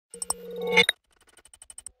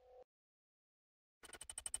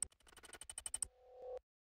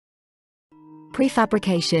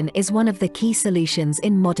Prefabrication is one of the key solutions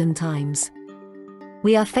in modern times.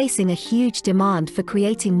 We are facing a huge demand for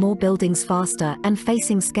creating more buildings faster and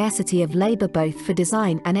facing scarcity of labor both for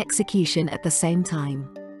design and execution at the same time.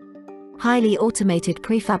 Highly automated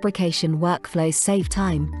prefabrication workflows save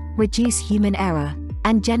time, reduce human error,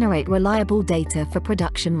 and generate reliable data for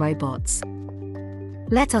production robots.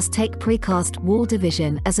 Let us take precast wall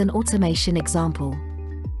division as an automation example.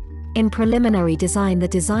 In preliminary design, the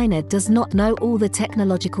designer does not know all the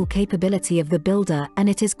technological capability of the builder, and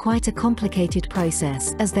it is quite a complicated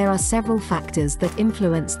process as there are several factors that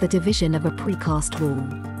influence the division of a precast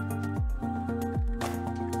wall.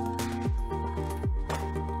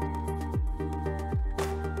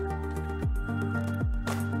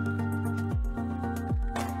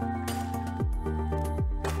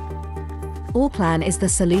 Allplan is the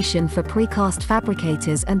solution for precast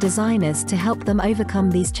fabricators and designers to help them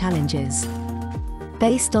overcome these challenges.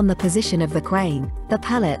 Based on the position of the crane, the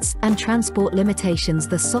pallets, and transport limitations,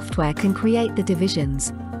 the software can create the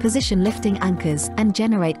divisions, position lifting anchors, and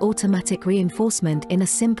generate automatic reinforcement in a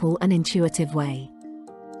simple and intuitive way.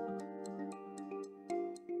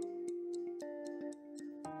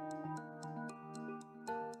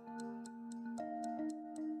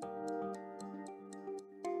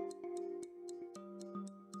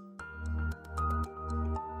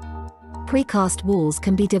 Precast walls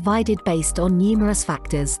can be divided based on numerous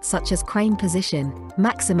factors such as crane position,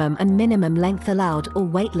 maximum and minimum length allowed, or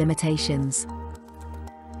weight limitations.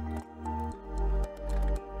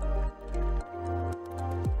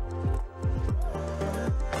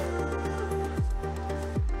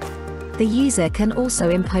 The user can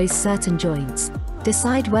also impose certain joints,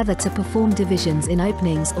 decide whether to perform divisions in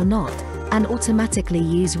openings or not, and automatically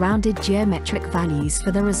use rounded geometric values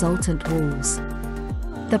for the resultant walls.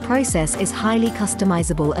 The process is highly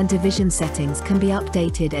customizable and division settings can be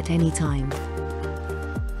updated at any time.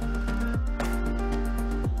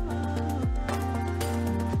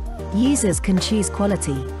 Users can choose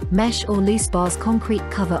quality, mesh or loose bars, concrete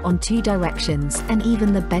cover on 2 directions, and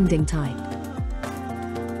even the bending type.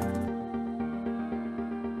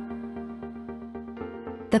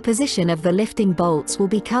 The position of the lifting bolts will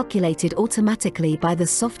be calculated automatically by the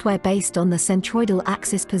software based on the centroidal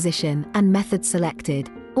axis position and method selected,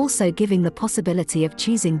 also giving the possibility of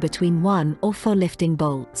choosing between 1 or 4 lifting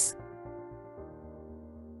bolts.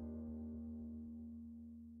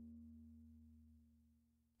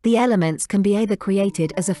 The elements can be either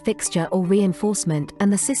created as a fixture or reinforcement,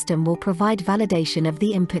 and the system will provide validation of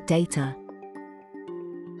the input data.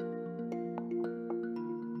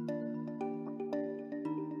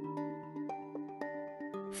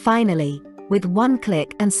 Finally, with one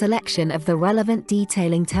click and selection of the relevant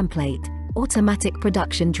detailing template, automatic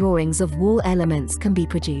production drawings of wall elements can be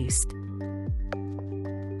produced.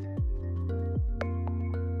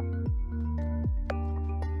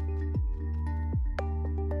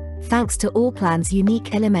 Thanks to Allplan's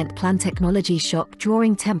unique element plan technology, shop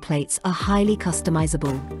drawing templates are highly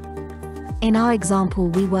customizable. In our example,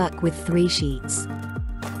 we work with 3 sheets.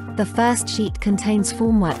 The first sheet contains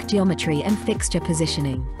formwork geometry and fixture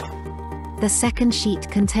positioning. The second sheet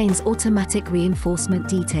contains automatic reinforcement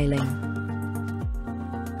detailing.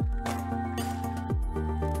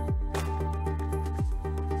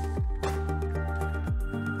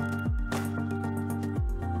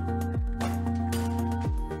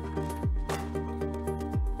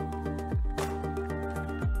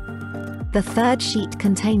 The third sheet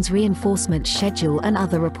contains reinforcement schedule and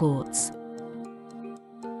other reports.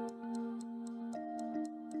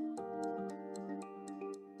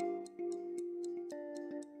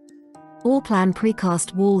 Allplan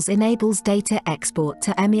precast walls enables data export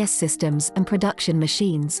to MES systems and production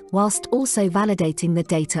machines, whilst also validating the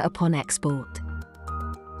data upon export.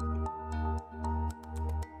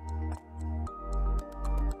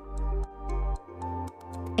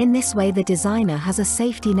 In this way, the designer has a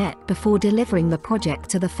safety net before delivering the project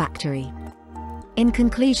to the factory. In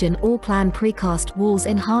conclusion, Allplan precast walls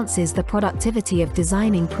enhances the productivity of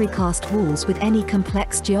designing precast walls with any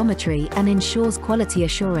complex geometry and ensures quality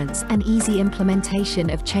assurance and easy implementation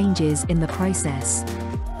of changes in the process.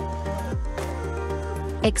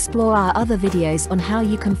 Explore our other videos on how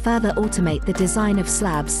you can further automate the design of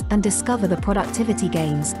slabs and discover the productivity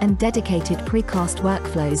gains and dedicated precast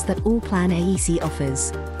workflows that Allplan AEC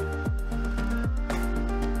offers.